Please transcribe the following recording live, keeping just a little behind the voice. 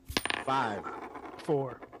5,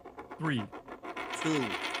 4, 3, 2,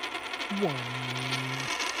 1.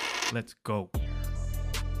 let's go.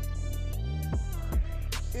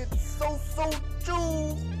 It's SoSo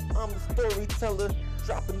Juv. I'm the storyteller,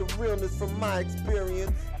 dropping the realness from my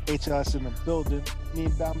experience. HLS in the building. Me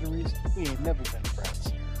and Boundaries, we ain't never been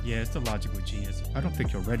friends. Yeah, it's the logical genius. I don't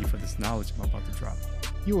think you're ready for this knowledge I'm about to drop.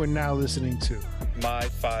 You are now listening to My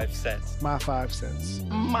 5 cents. My 5 Cents.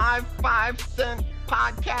 My 5 cent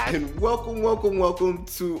podcast. And welcome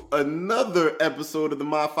to another episode of the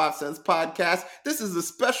My 5 Cents podcast. This is a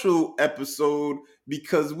special episode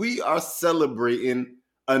because we are celebrating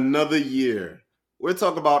another year. We're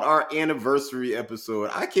talking about our anniversary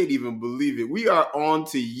episode. I can't even believe it. We are on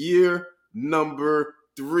to year number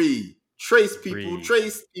 3. Trace people.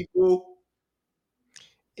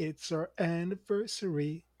 It's our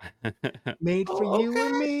anniversary. Made for you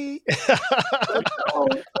and me.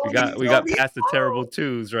 we got past the terrible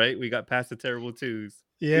twos, right? We got past the terrible twos.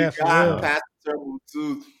 Yeah, we got past the terrible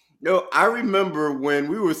twos. No, I remember when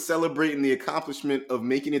we were celebrating the accomplishment of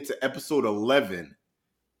making it to episode 11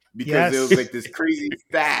 because there was like this crazy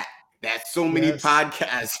stat that so many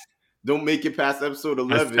podcasts don't make it past episode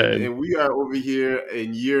 11, and we are over here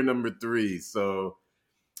in year number 3. So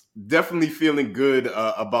definitely feeling good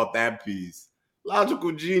about that piece.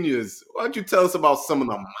 Logical genius, why don't you tell us about some of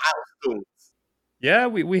the milestones? Yeah,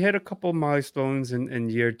 we hit a couple milestones in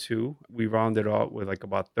year 2. We rounded out with like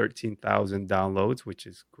about 13,000 downloads, which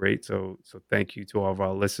is great. So thank you to all of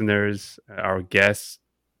our listeners, our guests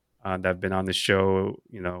that have been on the show.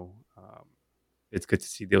 It's good to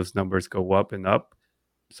see those numbers go up and up.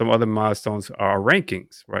 Some other milestones are our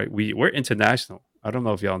rankings, right? We're international. I don't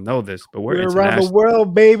know if y'all know this, but we're around the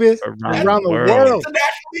world, baby. Around the world.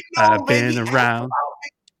 I've been around.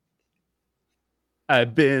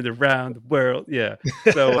 I've been around the world. Yeah.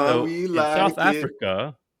 So in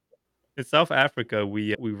South Africa,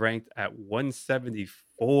 we ranked at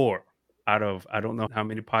 174 out of, I don't know how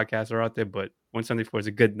many podcasts are out there, but 174 is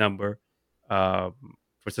a good number for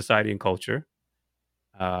society and culture.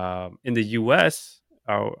 In the U.S.,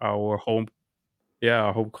 our home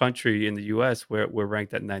country in the U.S., we're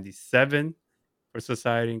ranked at 97 for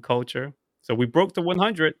society and culture. So we broke the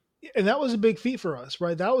 100. And that was a big feat for us,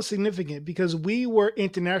 right? That was significant because we were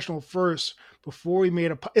international first before we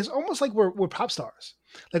made it's almost like we're pop stars.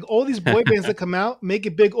 Like all these boy bands that come out, make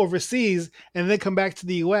it big overseas, and then come back to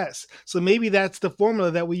the U.S. So maybe that's the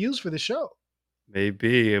formula that we use for the show.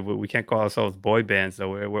 Maybe. We can't call ourselves boy bands, though.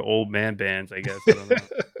 We're old man bands, I guess. I don't know.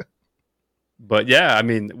 But yeah, I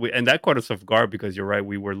mean, and that caught us off guard because you're right.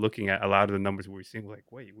 We were looking at a lot of the numbers we were seeing, like,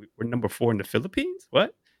 wait, we're number 4 in the Philippines?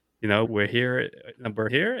 What? We're here, number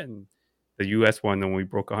here, and the U.S. one, when we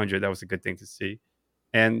broke 100, that was a good thing to see.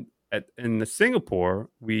 And in Singapore,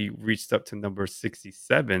 we reached up to number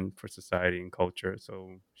 67 for society and culture.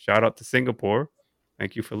 So shout out to Singapore.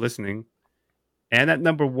 Thank you for listening. And at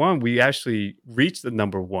number 1, we actually reached the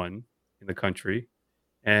number 1 in the country.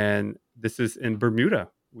 And this is in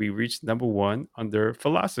Bermuda. We reached number 1 under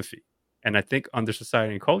philosophy. And I think under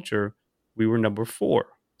society and culture, we were number 4.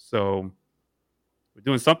 So we're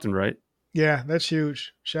doing something right. Yeah, that's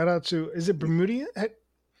huge. Shout out to, is it Bermudian?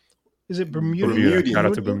 Is it Bermudian? Bermudian. Shout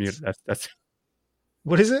out to Bermuda. That's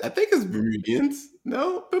what is it? I think it's Bermudians.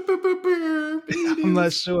 No? I'm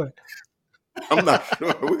not sure. I'm not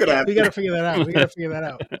sure. We gotta figure that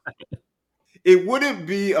out. It wouldn't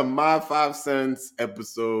be a My 5 Cents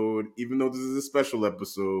episode, even though this is a special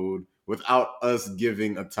episode, without us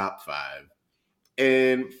giving a top 5.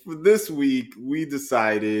 And for this week, we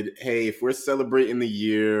decided, hey, if we're celebrating the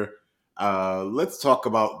year, let's talk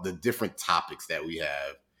about the different topics that we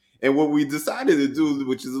have. And what we decided to do,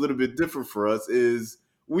 which is a little bit different for us, is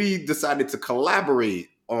we decided to collaborate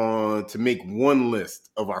to make one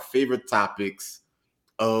list of our favorite topics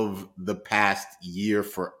of the past year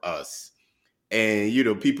for us. And,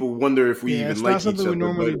 people wonder if we even like each other. It's not something we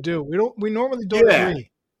normally do. We normally don't agree.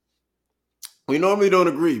 We normally don't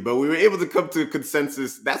agree, but we were able to come to a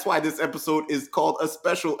consensus. That's why this episode is called a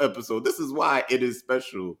special episode. This is why it is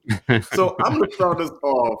special. So I'm going to start us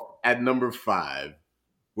off at number 5,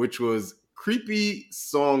 which was creepy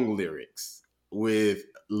song lyrics with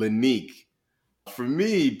Lanique. For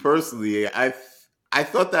me personally, I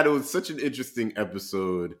thought that it was such an interesting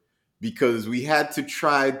episode because we had to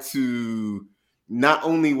try to, not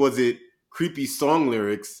only was it creepy song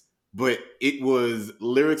lyrics, but it was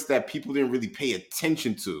lyrics that people didn't really pay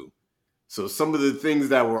attention to. So some of the things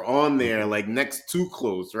that were on there, like next too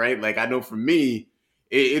close, right? Like I know for me,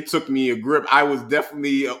 it took me a grip. I was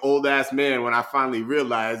definitely an old ass man when I finally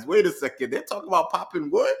realized, wait a second, they're talking about popping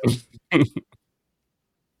what? And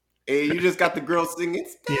you just got the girl singing,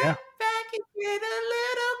 yeah. Get a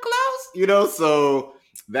little close. So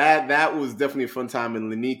that was definitely a fun time,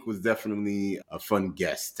 and Lanique was definitely a fun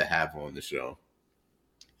guest to have on the show.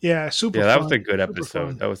 Yeah, super Yeah, that was fun. a good Super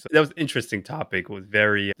episode. fun. That was an interesting topic. It was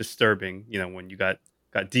very disturbing, when you got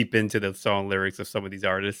deep into the song lyrics of some of these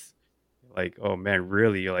artists. Like, oh man,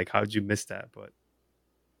 really? You're like, how'd you miss that? But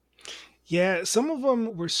Yeah, some of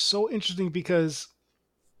them were so interesting because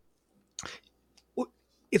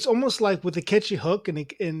it's almost like with a catchy hook and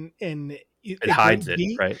it a hides great it,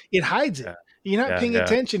 beat, right? it hides Yeah, it. You're not yeah, paying yeah.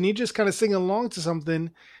 attention. You just kind of sing along to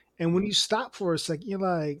something, and when you stop for a second, you're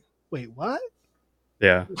like, "Wait, what?"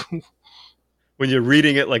 Yeah. When you're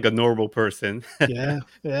reading it like a normal person. Yeah,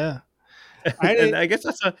 yeah. I And didn't. I guess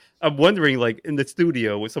I'm wondering, like, in the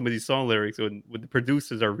studio with some of these song lyrics when the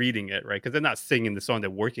producers are reading it, right? Because 'cause they're not singing the song, they're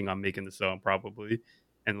working on making the song probably,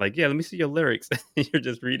 and like, "Yeah, let me see your lyrics." You're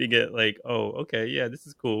just reading it like, "Oh, okay, yeah, this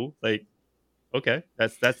is cool." Like, okay,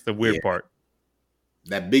 that's the Yeah, weird part.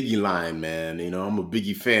 that Biggie line, man. I'm a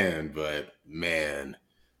Biggie fan, but man,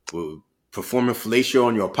 well, performing fellatio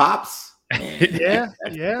on your pops, man, Yeah,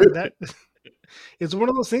 that's yeah. That it's one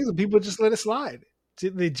of those things that people just let it slide.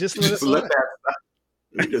 They just let it just let slide.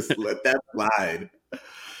 that just let that slide.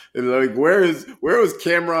 And like, where was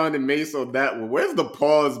Cameron and Mace on that one? Where's the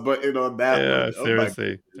pause button on that Yeah, one? Oh my,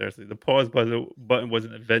 seriously, seriously. The pause button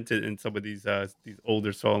wasn't invented in some of these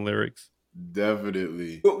older song lyrics.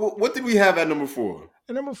 definitely. What did we have at number 4?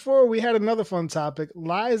 And number 4, we had another fun topic: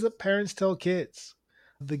 lies that parents tell kids.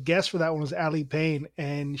 The guest for that one was Allie Payne,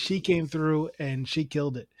 and she came through and she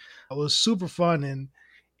killed it. It was super fun, and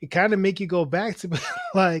it kind of make you go back to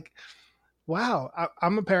like, wow,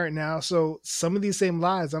 I'm a parent now, so some of these same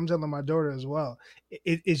lies I'm telling my daughter as well.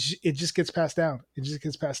 It just gets passed down. It just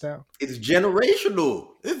gets passed down. It's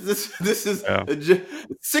generational. This is Yeah.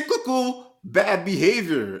 cyclical bad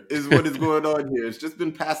behavior is what is going on here. It's just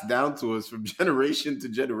been passed down to us from generation to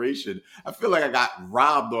generation. I feel like I got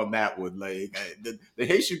robbed on that one. Like the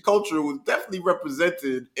Haitian culture was definitely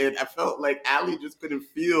represented, and I felt like Ali just couldn't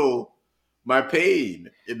feel my pain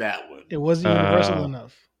in that one. It wasn't universal Uh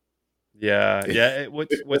enough. yeah, yeah. What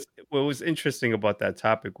was interesting about that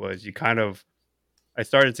topic was I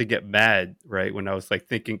started to get mad, right, when I was, like,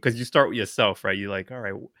 thinking, because you start with yourself, right? You're like,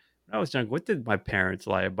 "Alright, when I was young, what did my parents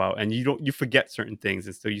lie about?" And you forget certain things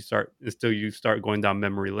until you start going down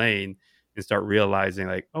memory lane and start realizing,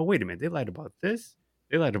 like, "Oh, wait a minute, they lied about this,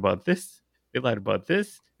 they lied about this, they lied about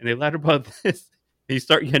this, and they lied about this." And you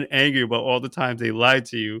start getting angry about all the times they lied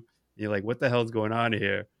to you, and you're like, "What the hell's going on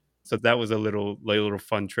here?" So that was a little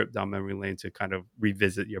fun trip down memory lane to kind of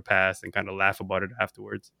revisit your past and kinda laugh about it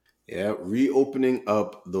afterwards. Yeah, reopening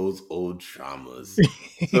up those old traumas.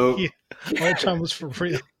 So Yeah, all time was for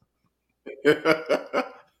real.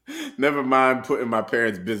 never mind putting my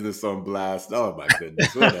parents' business on blast. Oh my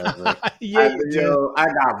goodness, whatever. Yeah, you did. I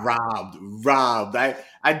got robbed.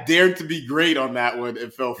 I dared to be great on that one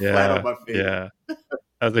and fell flat on Yeah, my face. yeah.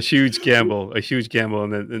 That was a huge gamble,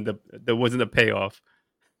 and there wasn't a payoff.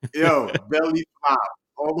 Yo, belly flop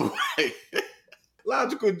all the way.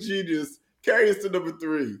 Logical genius. Carry us to number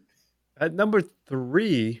 3. At number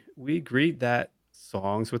 3, we agreed that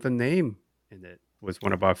songs with a name in it was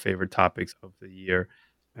one of our favorite topics of the year,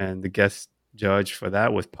 and the guest judge for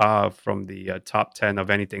that was Pav from the Top 10 of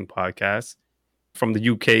Anything podcast from the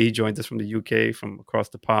UK. He joined us from the UK from across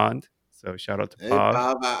the pond. So shout out to Hey, Pav.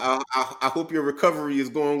 Pav, I hope your recovery is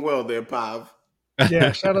going well there, Pav.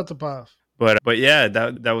 Yeah, shout out to Pav. But yeah,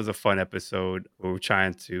 that was a fun episode. We were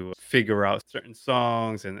trying to figure out certain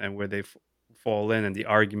songs and where they fall in and the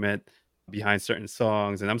argument behind certain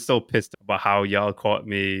songs. And I'm still pissed about how y'all caught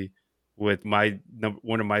me with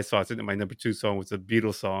one of my songs. I think my number 2 song was the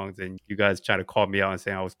Beatles songs, and you guys trying to call me out and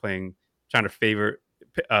saying I was trying to pander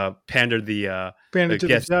Brandon the to the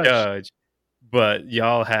guest judge. judge. But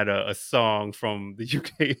y'all had a song from the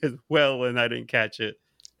UK as well, and I didn't catch it.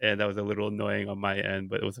 And that was a little annoying on my end,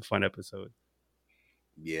 but it was a fun episode.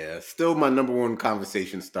 Yeah, still my number one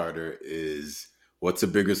conversation starter is what's a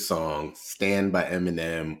bigger song, Stand by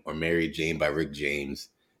Eminem or Mary Jane by Rick James?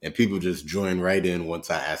 And people just join right in once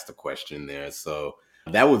I asked the question there. So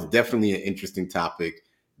that was definitely an interesting topic.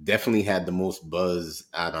 Definitely had the most buzz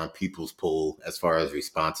out on people's poll as far as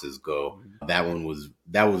responses go. Mhm.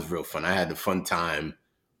 That was real fun. I had a fun time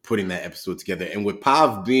putting that episode together. And with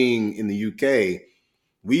Pav being in the UK,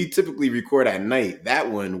 we typically record at night.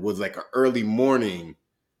 That one was like an early morning,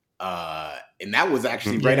 and that was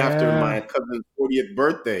actually right after Yeah. my cousin's 40th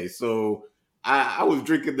birthday. So I was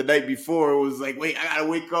drinking the night before. It was like, wait, I gotta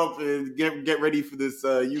wake up and get ready for this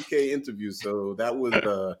UK interview. So that was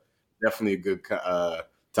definitely a good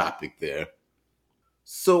topic there.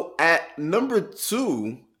 So at number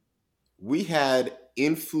 2, we had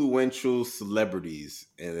influential celebrities,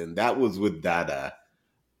 and that was with Dada.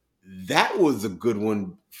 That was a good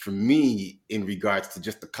one for me in regards to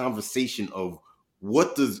just the conversation of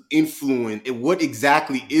what does influence, what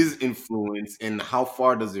exactly is influence, and how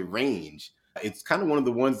far does it range. It's kind of one of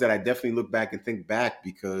the ones that I definitely look back and think back,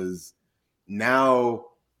 because now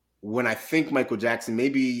when I think Michael Jackson,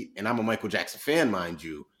 maybe, and I'm a Michael Jackson fan, mind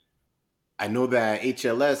you, I know that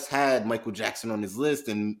HLS had Michael Jackson on his list,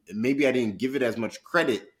 and maybe I didn't give it as much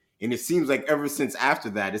credit. And it seems like ever since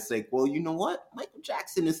after that, it's like, well, you know what? Michael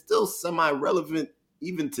Jackson is still semi-relevant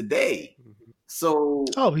even today. So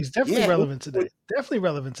Oh, he's definitely yeah, relevant today. Definitely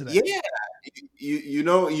relevant today. yeah, you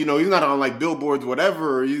know, he's not on like billboards,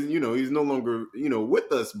 whatever. He's no longer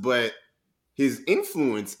with us, but his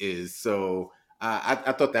influence is. So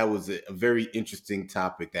I thought that was a very interesting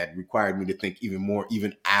topic that required me to think even more,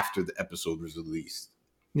 even after the episode was released.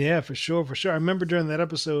 Yeah, for sure, for sure. I remember during that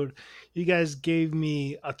episode, you guys gave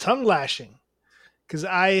me a tongue lashing because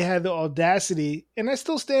I had the audacity, and I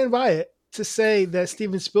still stand by it, to say that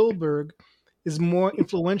Steven Spielberg is more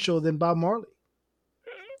influential than Bob Marley.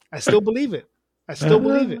 I still believe it. I still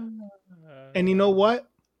believe it. And you know what?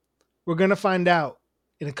 We're going to find out.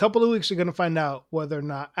 In a couple of weeks, we're going to find out whether or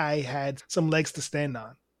not I had some legs to stand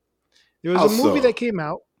on. There was a movie that came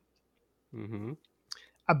out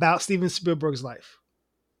about Steven Spielberg's life.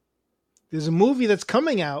 There's a movie that's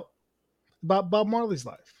coming out about Bob Marley's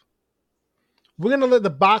life. We're going to let the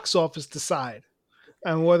box office decide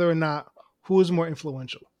on whether or not who is more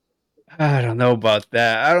influential. I don't know about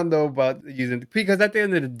that. I don't know about using, because at the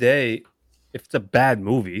end of the day, if it's a bad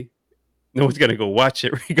movie, no one's gonna go watch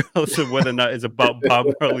it, regardless of whether or not it's about Bob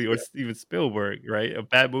Marley or Steven Spielberg, right? A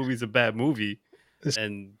bad movie is a bad movie,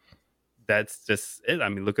 and that's just it. I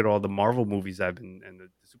mean, look at all the Marvel movies and the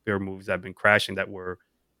superhero movies I've been crashing that were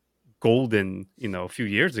golden, a few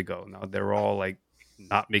years ago. Now they're all like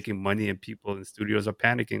not making money, and people in studios are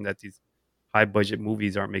panicking that these high budget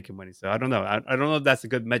movies aren't making money. So I don't know. I don't know if that's a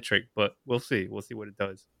good metric, but we'll see. We'll see what it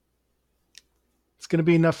does. It's going to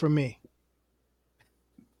be enough for me.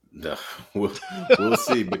 No, we'll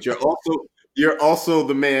see. But you're also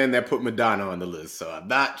the man that put Madonna on the list, so I'm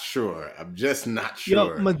not sure. I'm just not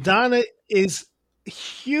sure. Madonna is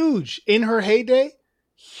huge in her heyday.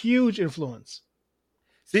 Huge influence.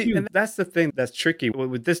 See, huge. And that's the thing that's tricky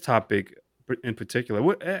with this topic in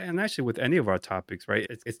particular, and actually with any of our topics, right?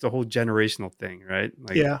 It's the whole generational thing, right?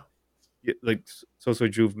 Like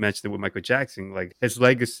SoSo Juv mentioned it with Michael Jackson. Like his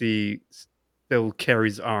legacy still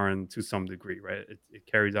carries on to some degree, right? It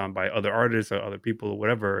carries on by other artists or other people or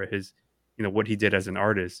whatever his, what he did as an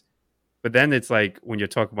artist. But then it's like when you're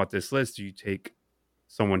talking about this list, you take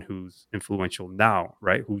someone who's influential now,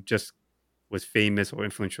 right? Who just was famous or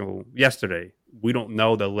influential yesterday. We don't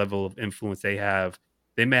know the level of influence they have.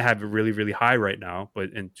 They may have it really, really high right now,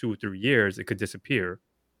 but in 2 or 3 years, it could disappear.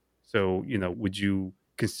 So, would you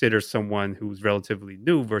consider someone who's relatively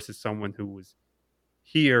new versus someone who was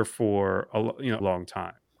here for a long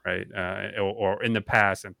time, right? Or in the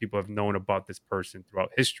past, and people have known about this person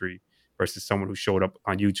throughout history versus someone who showed up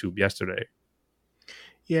on YouTube yesterday.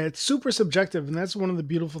 Yeah, it's super subjective, and that's one of the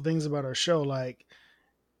beautiful things about our show. Like,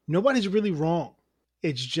 nobody's really wrong.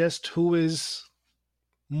 It's just who is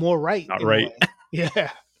more right. Not right.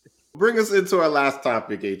 Yeah. Bring us into our last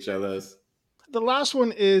topic, HLS. The last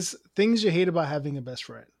one is things you hate about having a best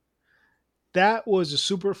friend. That was a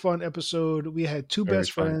super fun episode. We had two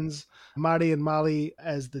best friends, Marty and Molly,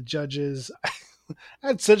 as the judges. I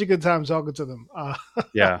had such a good time talking to them.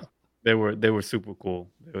 Yeah, they were super cool.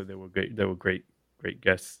 They were great. They were great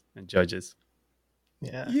guests and judges.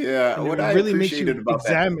 Yeah. What I really appreciated about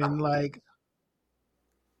examine that, like,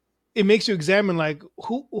 it makes you examine like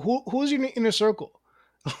who's your inner circle.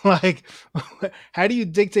 Like, how do you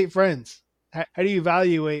dictate friends? How do you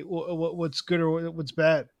evaluate what's good or what's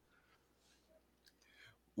bad?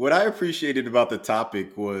 What I appreciated about the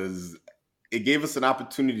topic was it gave us an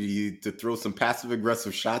opportunity to throw some passive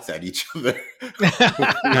aggressive shots at each other.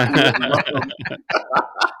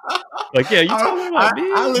 Like, yeah, you talking about me?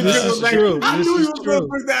 I this is true. I this knew is you were true. going to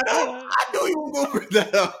bring that up. I knew you were going to bring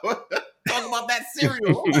that up. Talk about that cereal.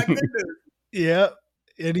 Oh my goodness. Yeah,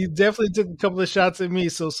 and he definitely took a couple of shots at me,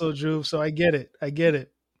 SoSo Juv. So I get it.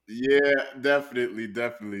 Yeah,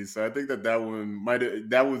 definitely. So I think that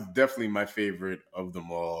was definitely my favorite of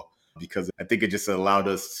them all, because I think it just allowed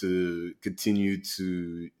us to continue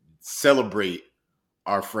to celebrate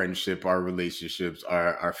our friendship, our relationships,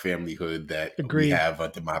 our familyhood that we have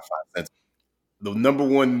under my 5 cents. The number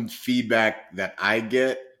one feedback that I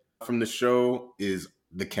get from the show is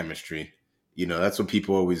the chemistry. That's what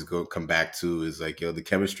people always come back to, is like, the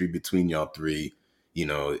chemistry between y'all three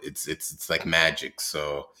it's like magic.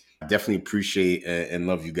 So I definitely appreciate and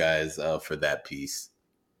love you guys for that piece.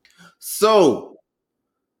 So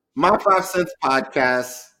my 5 cents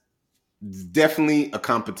podcast is definitely a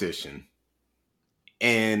competition,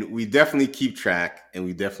 and we definitely keep track and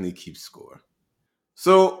we definitely keep score.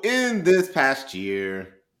 So in this past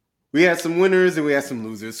year, we had some winners and we had some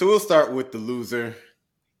losers. So we'll start with the loser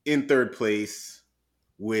in third place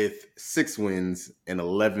with 6 wins and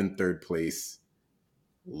 11 third place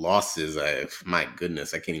losses. My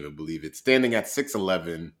goodness, I can't even believe it. Standing at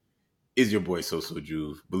 6-11 is your boy SoSo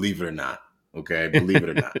Juv, believe it or not. Okay, believe it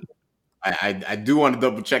or not. I do want to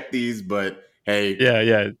double check these, but hey,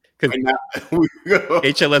 yeah, because right now,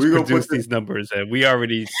 HLS produced these numbers, and we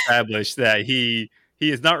already established that he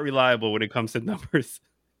is not reliable when it comes to numbers.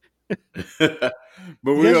 But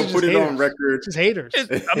we're gonna put it on record. Just haters.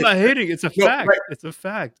 I'm not hating. It's a fact. Right. It's a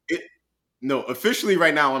fact. No, officially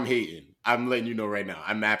right now I'm hating. I'm letting you know right now.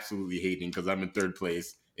 I'm absolutely hating because I'm in third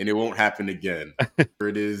place and it won't happen again.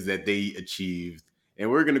 It is that they achieved. And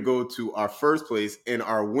we're going to go to our first place and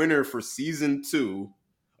our winner for season 2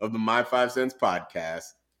 of the My 5 Cents podcast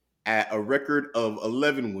at a record of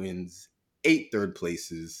 11 wins, 8 third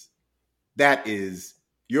places. That is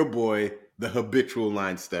your boy, the habitual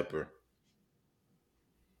line stepper.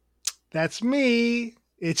 That's me.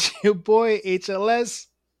 It's your boy, HLS.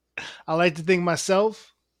 I like to thank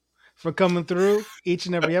myself for coming through each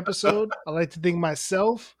and every episode. I like to thank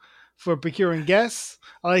myself for procuring guests.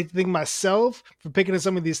 I like to thank myself for picking up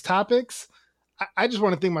some of these topics. I just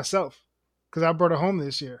want to thank myself because I brought it home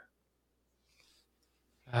this year.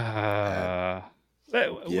 That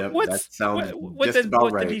sounds what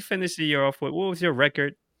did he finish the year off with? What was your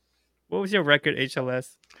record? What was your record,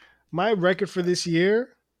 HLS? My record for this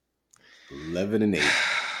year? 11-8.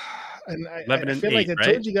 And I feel like I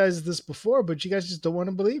told you guys this before, but you guys just don't want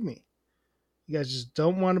to believe me. You guys just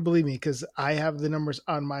don't want to believe me because I have the numbers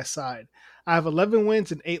on my side. I have 11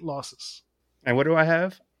 wins and 8 losses. And what do I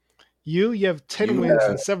have? You have 10 wins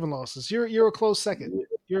and 7 losses. You're a close second.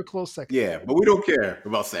 You're a close second. Yeah, but we don't care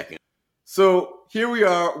about second. So here we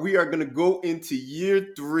are. We are going to go into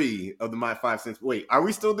year 3 of the My 5 Cents. Wait, are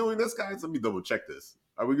we still doing this, guys? Let me double check this.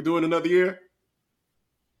 Are we doing another year?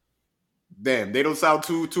 Damn, they don't sound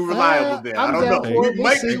too reliable there. I don't know. We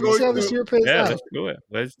might be going to. Yeah, let's do it.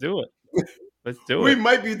 Let's do it. We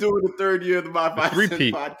might be doing the 3rd year of the My 5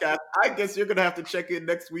 Cents podcast. I guess you're going to have to check in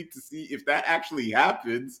next week to see if that actually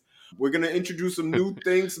happens. We're going to introduce some new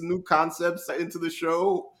things, some new concepts into the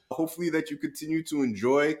show. Hopefully that you continue to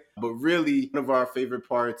enjoy. But really, one of our favorite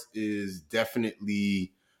parts is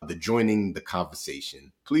definitely the joining the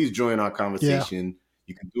conversation. Please join our conversation. Yeah.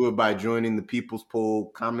 You can do it by joining the People's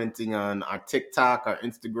Poll, commenting on our TikTok, our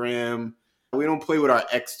Instagram. We don't play with our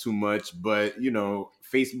X too much, but,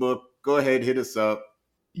 Facebook, go ahead, hit us up.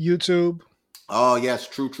 YouTube. Oh, yes,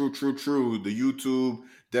 true. The YouTube,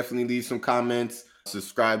 definitely leave some comments.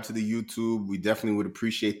 Subscribe to the YouTube. We definitely would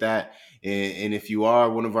appreciate that. And if you are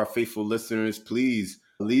one of our faithful listeners, please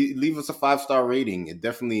leave us a 5-star rating. It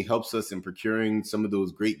definitely helps us in procuring some of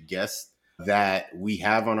those great guests that we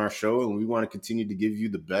have on our show, and we want to continue to give you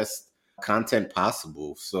the best content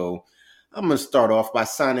possible. So I'm going to start off by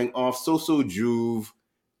signing off. SoSo Juv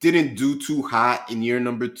didn't do too hot in year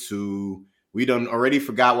number 2. We done already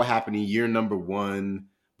forgot what happened in year number 1,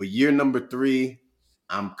 but year number 3,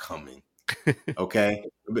 I'm coming. Okay.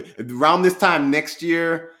 Around this time next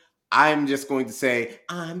year, I'm just going to say,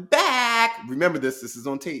 I'm back. Remember this is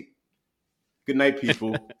on tape. Good night,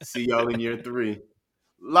 people. See y'all in year 3.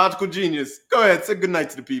 Logical genius. Go ahead. Say good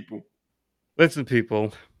night to the people. Listen,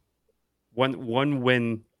 people. One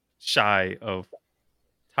win shy of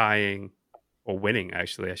tying or winning,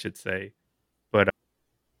 actually, I should say. But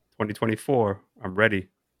 2024, I'm ready.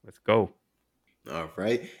 Let's go. All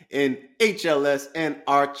right. And HLS and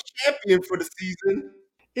our champion for the season.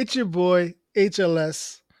 It's your boy,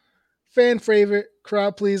 HLS. Fan favorite,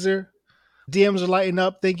 crowd pleaser. DMs are lighting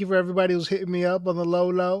up. Thank you for everybody who's hitting me up on the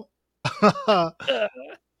low.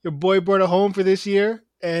 Your boy brought it home for this year,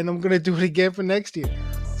 and I'm going to do it again for next year.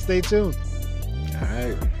 Stay tuned. All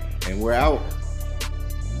right. And we're out.